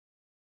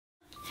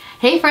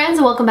Hey friends,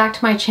 and welcome back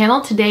to my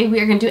channel. Today we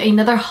are going to do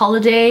another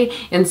holiday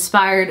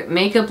inspired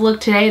makeup look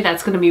today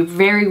that's going to be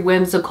very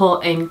whimsical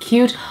and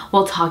cute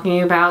while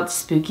talking about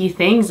spooky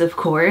things, of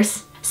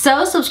course.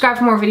 So subscribe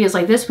for more videos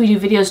like this. We do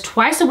videos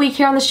twice a week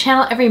here on this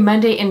channel, every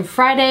Monday and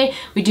Friday.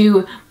 We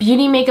do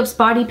beauty makeups,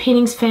 body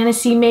paintings,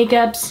 fantasy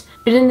makeups.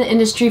 Been in the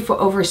industry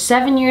for over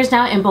 7 years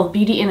now in both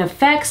beauty and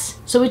effects.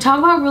 So we talk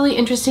about really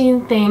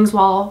interesting things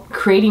while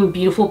creating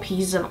beautiful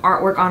pieces of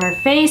artwork on our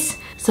face.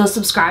 So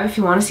subscribe if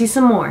you want to see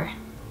some more.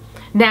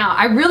 Now,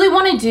 I really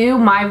want to do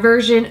my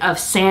version of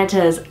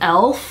Santa's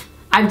elf.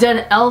 I've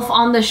done Elf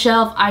on the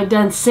Shelf, I've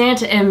done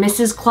Santa and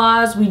Mrs.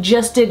 Claus, we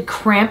just did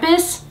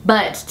Krampus.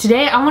 But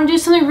today I want to do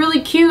something really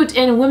cute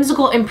and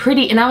whimsical and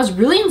pretty, and I was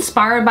really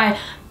inspired by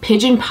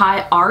Pigeon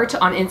Pie Art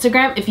on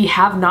Instagram. If you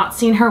have not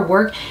seen her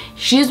work,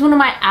 she is one of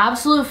my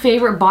absolute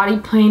favorite body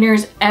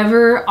painters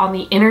ever on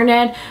the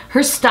internet.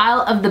 Her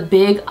style of the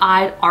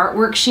big-eyed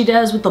artwork she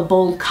does with the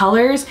bold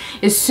colors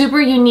is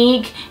super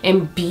unique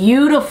and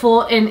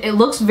beautiful, and it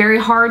looks very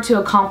hard to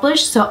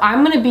accomplish. So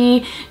I'm going to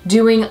be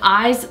doing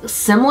eyes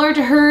similar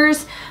to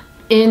hers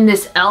in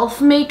this elf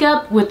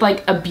makeup with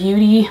like a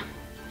beauty.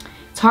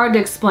 It's hard to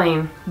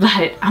explain,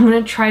 but I'm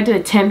gonna try to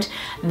attempt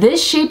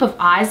this shape of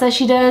eyes that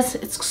she does.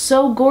 It's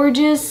so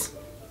gorgeous.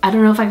 I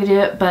don't know if I could do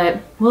it,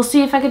 but we'll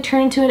see if I could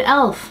turn into an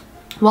elf.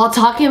 While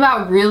talking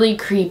about really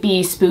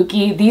creepy,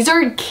 spooky, these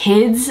are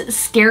kids'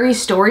 scary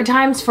story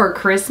times for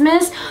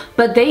Christmas,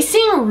 but they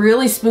seem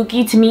really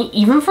spooky to me,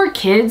 even for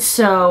kids.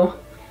 So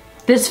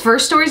this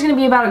first story is gonna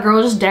be about a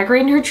girl just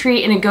decorating her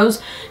tree, and it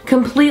goes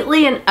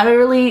completely and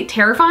utterly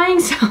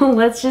terrifying. So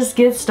let's just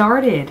get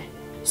started.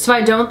 So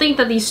I don't think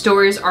that these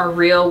stories are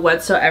real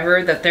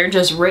whatsoever, that they're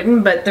just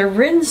written, but they're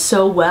written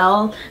so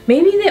well.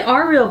 Maybe they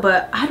are real,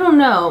 but I don't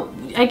know.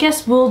 I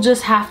guess we'll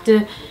just have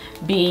to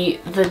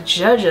be the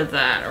judge of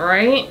that,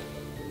 right?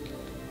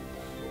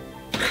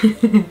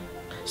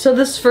 So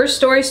this first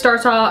story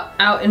starts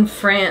out in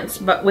France,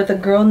 but with a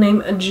girl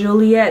named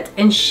Juliette,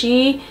 and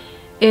she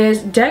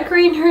is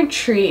decorating her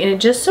tree, and it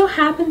just so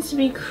happens to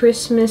be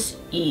Christmas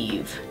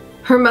Eve.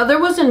 Her mother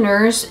was a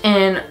nurse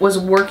and was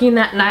working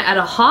that night at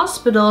a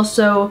hospital,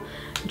 so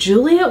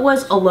Juliette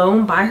was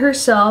alone by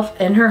herself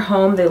in her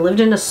home. They lived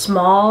in a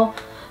small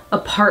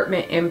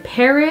apartment in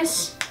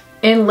Paris.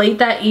 And late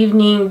that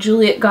evening,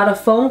 Juliette got a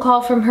phone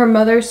call from her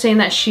mother saying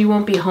that she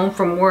won't be home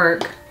from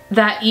work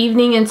that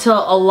evening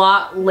until a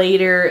lot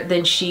later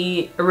than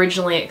she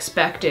originally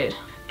expected.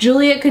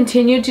 Juliette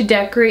continued to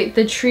decorate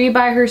the tree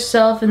by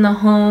herself in the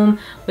home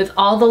with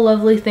all the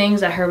lovely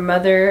things that her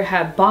mother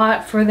had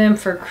bought for them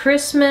for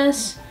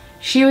Christmas.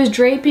 She was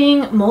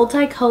draping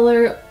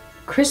multicolored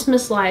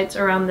Christmas lights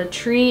around the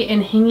tree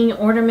and hanging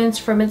ornaments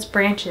from its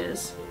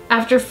branches.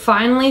 After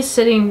finally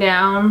sitting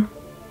down,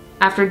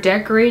 after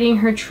decorating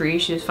her tree,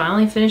 she was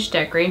finally finished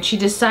decorating, she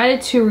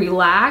decided to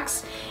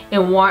relax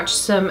and watch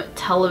some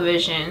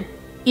television.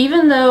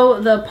 Even though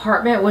the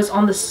apartment was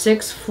on the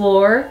 6th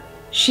floor,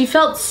 she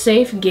felt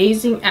safe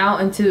gazing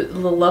out into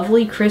the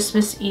lovely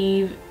Christmas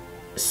Eve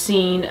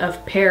scene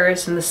of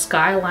Paris and the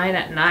skyline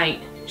at night.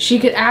 She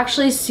could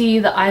actually see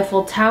the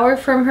Eiffel Tower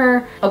from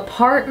her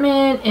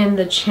apartment and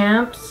the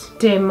Champs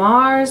de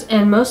Mars,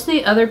 and most of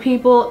the other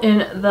people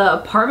in the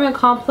apartment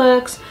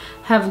complex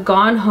have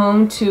gone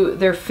home to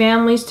their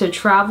families to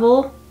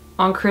travel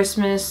on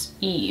Christmas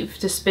Eve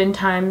to spend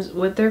time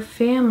with their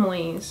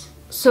families.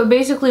 So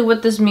basically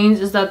what this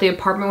means is that the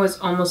apartment was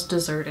almost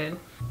deserted.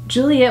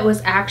 Juliette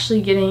was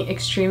actually getting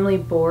extremely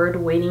bored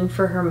waiting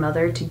for her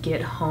mother to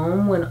get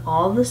home when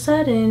all of a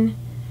sudden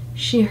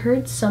she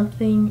heard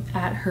something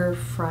at her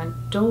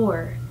front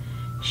door.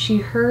 She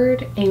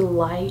heard a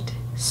light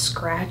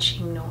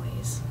scratching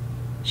noise.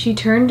 She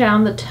turned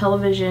down the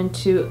television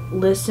to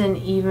listen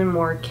even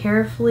more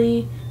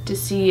carefully to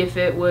see if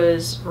it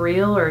was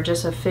real or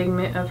just a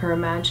figment of her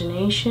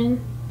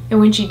imagination. And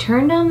when she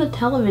turned down the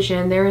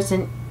television, there was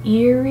an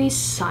eerie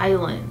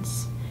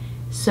silence.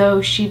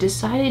 So she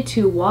decided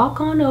to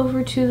walk on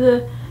over to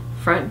the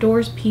front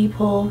door's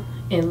peephole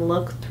and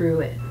look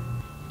through it.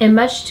 And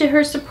much to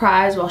her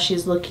surprise, while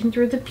she's looking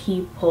through the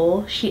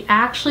peephole, she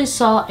actually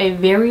saw a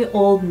very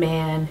old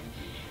man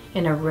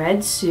in a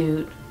red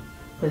suit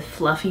with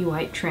fluffy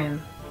white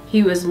trim.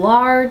 He was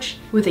large,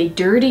 with a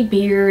dirty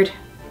beard,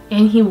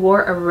 and he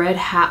wore a red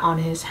hat on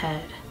his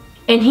head.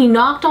 And he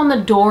knocked on the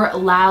door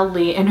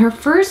loudly, and her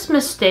first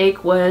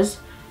mistake was,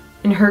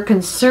 in her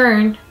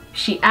concern,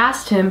 she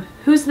asked him,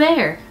 "Who's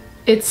there?"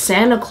 "It's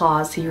Santa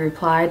Claus," he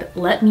replied.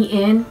 "Let me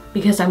in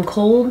because I'm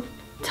cold,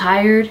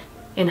 tired,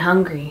 and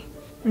hungry."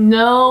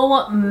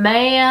 No,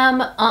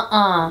 ma'am,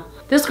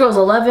 This girl's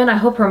 11. I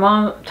hope her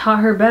mom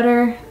taught her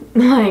better.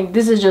 Like,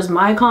 this is just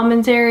my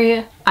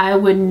commentary. I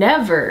would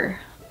never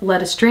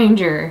let a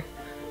stranger,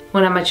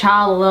 when I'm a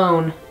child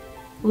alone,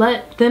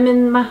 let them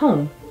in my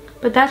home.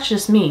 But that's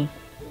just me,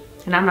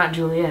 and I'm not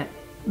Juliette.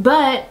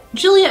 But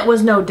Juliette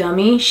was no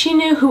dummy. She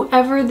knew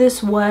whoever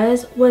this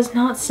was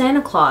not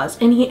Santa Claus,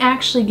 and he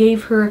actually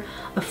gave her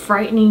a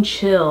frightening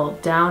chill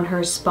down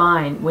her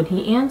spine when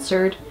he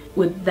answered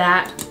with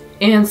that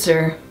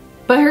answer.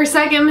 But her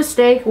second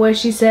mistake was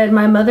she said,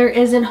 "My mother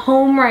isn't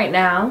home right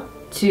now,"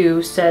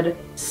 to said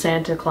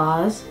Santa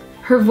Claus.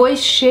 Her voice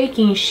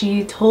shaking,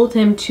 she told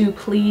him to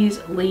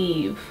please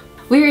leave.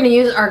 We're gonna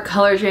use our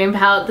color drain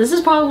palette. This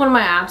is probably one of my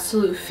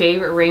absolute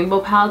favorite rainbow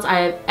palettes I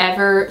have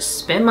ever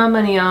spent my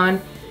money on.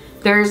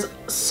 There's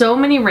so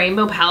many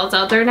rainbow palettes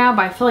out there now,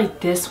 but I feel like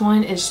this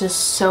one is just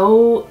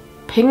so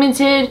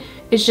pigmented.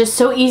 It's just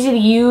so easy to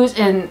use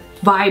and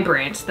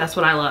vibrant. That's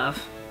what I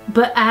love.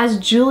 But as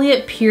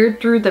Juliet peered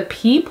through the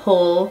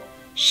peephole,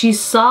 she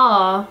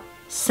saw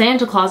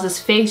Santa Claus's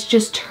face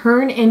just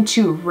turn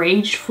into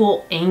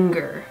rageful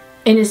anger,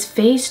 and his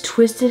face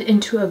twisted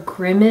into a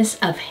grimace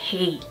of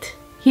hate.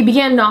 He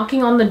began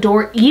knocking on the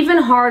door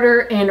even harder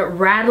and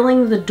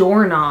rattling the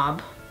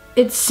doorknob.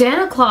 "It's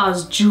Santa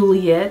Claus,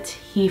 Juliet,"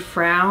 he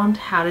frowned.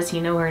 How does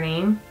he know her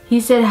name? He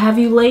said, "Have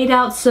you laid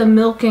out some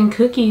milk and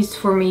cookies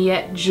for me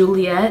yet,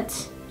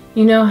 Juliet?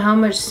 You know how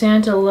much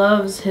Santa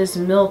loves his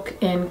milk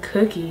and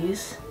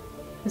cookies."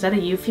 Is that a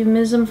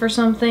euphemism for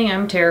something?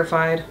 I'm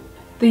terrified.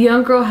 The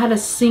young girl had a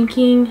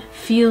sinking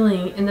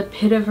feeling in the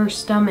pit of her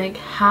stomach.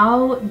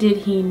 How did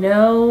he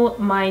know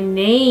my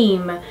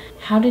name?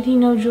 How did he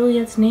know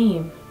Juliet's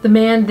name? The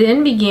man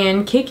then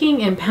began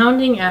kicking and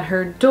pounding at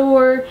her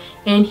door,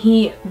 and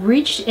he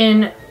reached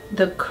in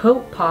the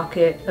coat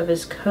pocket of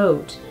his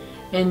coat,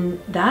 and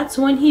that's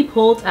when he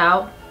pulled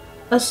out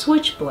a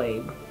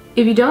switchblade.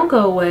 "If you don't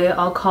go away,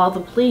 I'll call the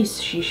police,"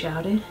 she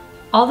shouted.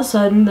 All of a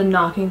sudden, the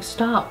knocking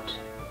stopped.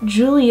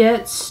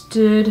 Juliet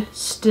stood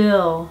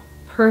still,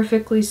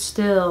 perfectly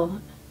still,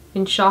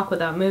 in shock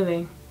without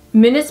moving.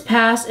 Minutes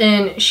passed,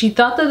 and she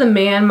thought that the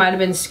man might have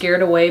been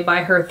scared away by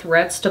her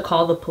threats to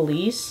call the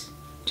police.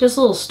 Just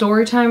a little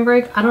story time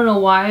break. I don't know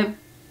why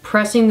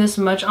pressing this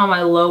much on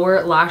my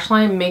lower lash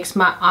line makes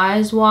my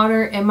eyes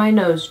water and my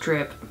nose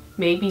drip.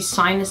 Maybe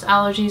sinus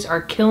allergies are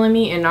killing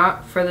me and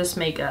not for this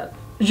makeup.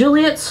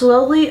 Juliet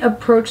slowly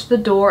approached the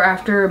door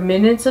after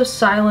minutes of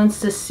silence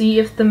to see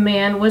if the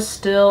man was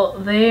still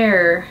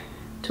there,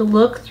 to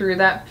look through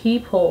that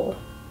peephole.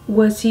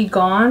 Was he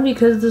gone?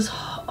 Because this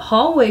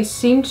hallway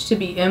seemed to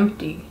be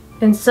empty.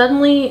 And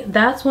suddenly,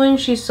 that's when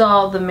she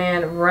saw the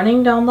man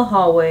running down the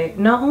hallway.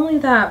 Not only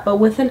that, but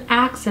with an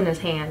axe in his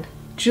hand.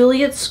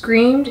 Juliet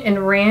screamed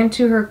and ran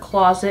to her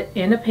closet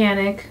in a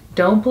panic.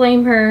 Don't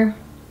blame her.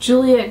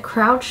 Juliet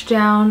crouched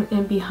down,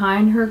 and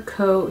behind her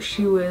coat,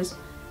 she was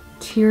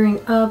tearing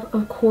up,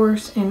 of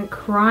course, and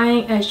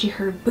crying as she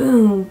heard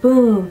boom,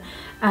 boom,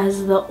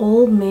 as the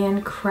old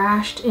man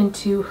crashed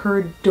into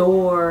her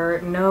door.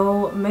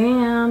 No,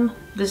 ma'am.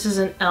 This is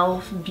an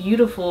e.l.f.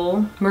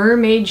 Beautiful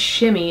Mermaid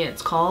Shimmy,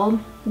 it's called.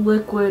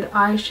 Liquid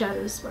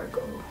eyeshadow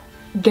sparkle.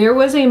 There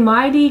was a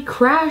mighty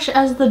crash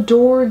as the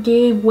door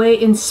gave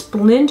way and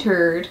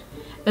splintered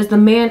as the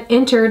man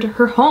entered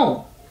her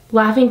home.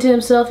 Laughing to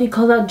himself, he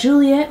called out,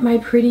 "Juliet, my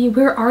pretty,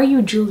 where are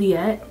you,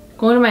 Juliet?"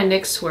 Going to my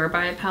NYX Swear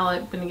By It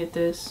palette, gonna get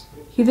this.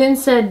 He then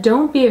said,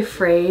 "Don't be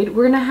afraid,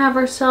 we're gonna have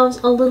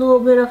ourselves a little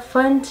bit of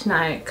fun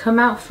tonight. Come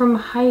out from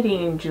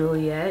hiding,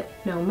 Juliet."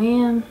 No,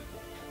 ma'am.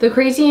 The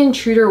crazy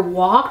intruder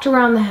walked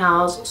around the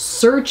house,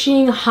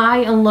 searching high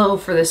and low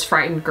for this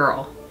frightened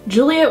girl.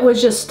 Juliet was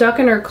just stuck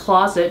in her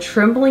closet,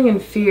 trembling in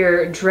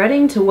fear,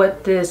 dreading to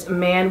what this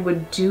man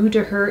would do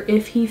to her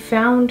if he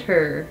found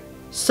her.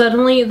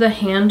 Suddenly, the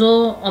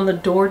handle on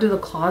the door to the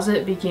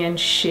closet began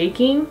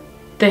shaking.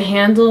 The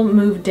handle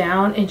moved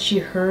down and she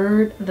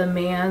heard the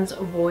man's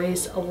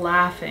voice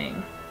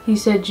laughing. He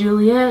said,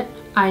 "Juliet,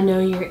 I know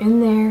you're in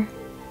there.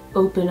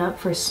 Open up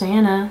for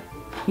Santa."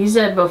 He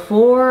said,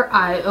 "Before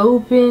I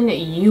open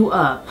you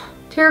up."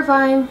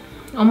 Terrifying.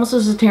 Almost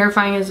as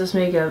terrifying as this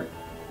makeup.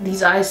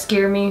 These eyes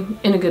scare me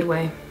in a good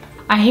way.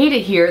 I hate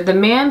it here. The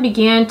man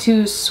began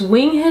to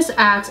swing his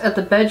axe at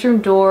the bedroom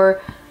door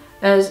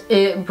as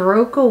it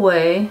broke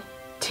away,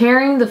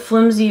 tearing the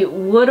flimsy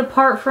wood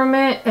apart from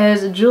it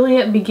as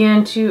Juliet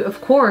began to,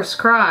 of course,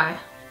 cry.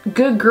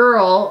 Good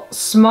girl,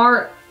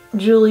 smart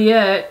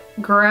Juliet,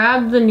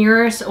 grabbed the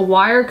nearest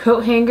wire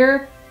coat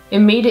hanger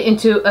and made it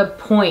into a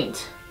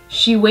point.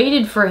 She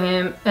waited for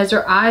him as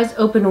her eyes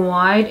opened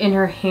wide and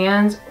her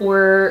hands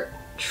were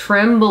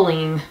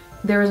trembling.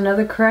 There was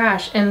another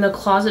crash and the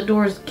closet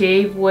doors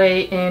gave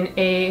way in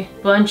a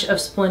bunch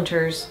of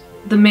splinters.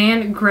 The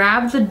man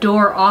grabbed the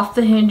door off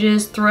the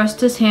hinges,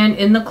 thrust his hand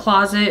in the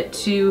closet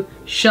to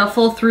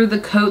shuffle through the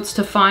coats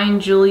to find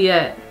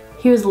Juliet.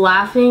 He was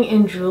laughing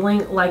and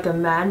drooling like a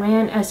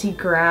madman as he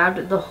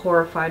grabbed the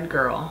horrified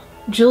girl.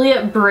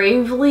 Juliet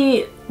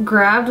bravely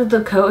grabbed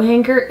the coat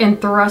hanger and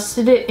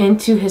thrusted it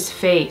into his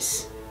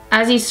face.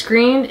 As he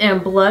screamed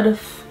and blood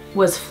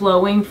was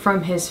flowing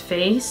from his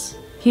face,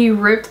 he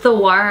ripped the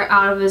wire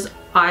out of his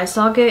eye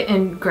socket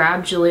and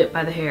grabbed Juliet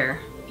by the hair.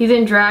 He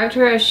then dragged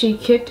her as she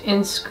kicked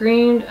and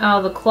screamed out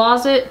of the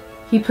closet.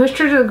 He pushed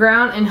her to the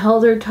ground and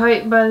held her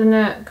tight by the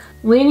neck.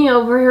 Leaning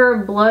over her,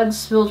 blood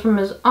spilled from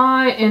his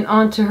eye and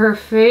onto her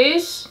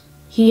face.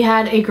 He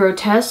had a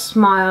grotesque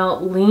smile,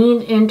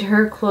 leaned into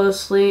her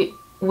closely,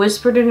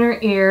 whispered in her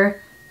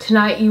ear,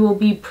 "Tonight you will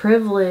be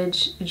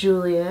privileged,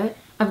 Juliet.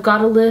 I've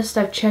got a list,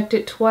 I've checked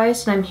it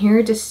twice, and I'm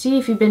here to see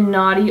if you've been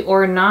naughty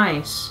or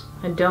nice.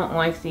 I don't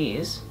like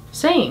these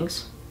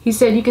sayings. He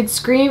said you could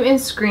scream and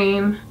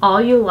scream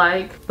all you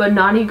like, but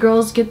naughty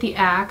girls get the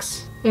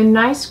axe and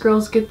nice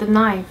girls get the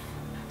knife.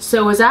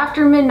 So it was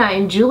after midnight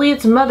and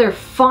Juliet's mother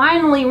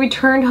finally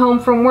returned home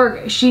from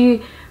work.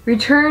 She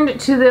returned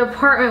to the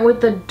apartment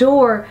with the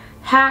door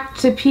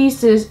hacked to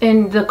pieces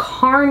and the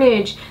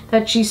carnage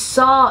that she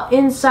saw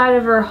inside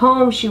of her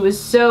home. She was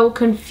so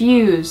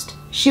confused.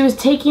 She was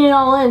taking it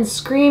all in,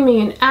 screaming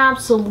in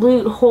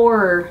absolute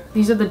horror.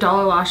 These are the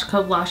Dollar Lash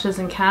Club lashes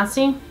and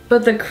Cassie.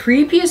 But the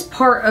creepiest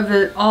part of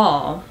it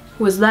all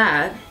was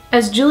that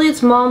as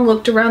Juliet's mom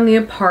looked around the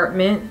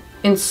apartment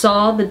and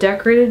saw the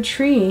decorated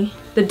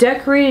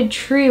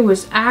tree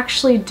was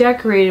actually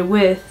decorated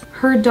with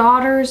her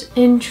daughter's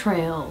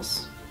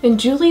entrails. And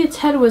Juliet's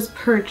head was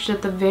perched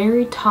at the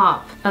very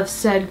top of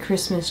said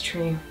Christmas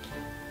tree.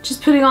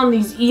 Just putting on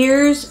these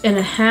ears and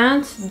a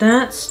hat,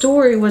 that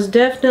story was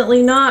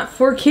definitely not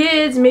for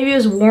kids. Maybe it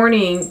was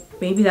warning.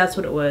 Maybe that's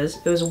what it was.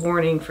 It was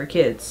warning for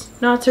kids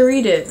not to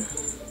read it.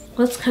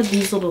 Let's cut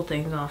these little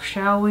things off,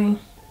 shall we?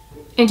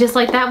 And just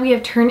like that, we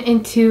have turned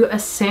into a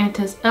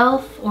Santa's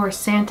elf or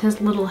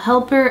Santa's little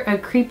helper, a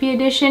creepy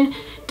edition.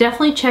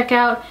 Definitely check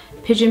out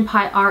Pigeon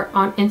Pie Art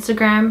on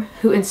Instagram,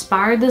 who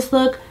inspired this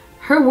look.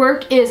 Her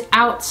work is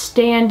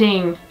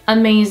outstanding,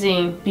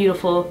 amazing,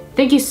 beautiful.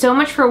 Thank you so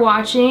much for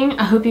watching.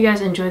 I hope you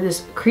guys enjoyed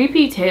this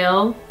creepy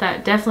tale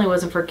that definitely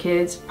wasn't for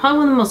kids. Probably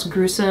one of the most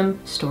gruesome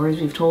stories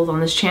we've told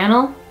on this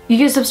channel. You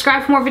can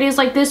subscribe for more videos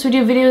like this. We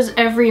do videos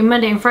every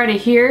Monday and Friday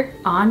here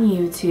on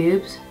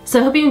YouTube.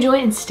 So I hope you enjoy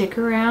and stick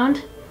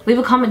around. Leave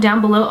a comment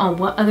down below on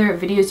what other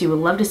videos you would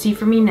love to see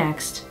from me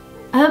next.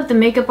 I hope the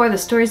makeup or the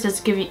stories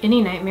doesn't give you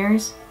any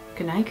nightmares.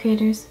 Good night,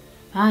 creators.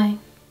 Bye.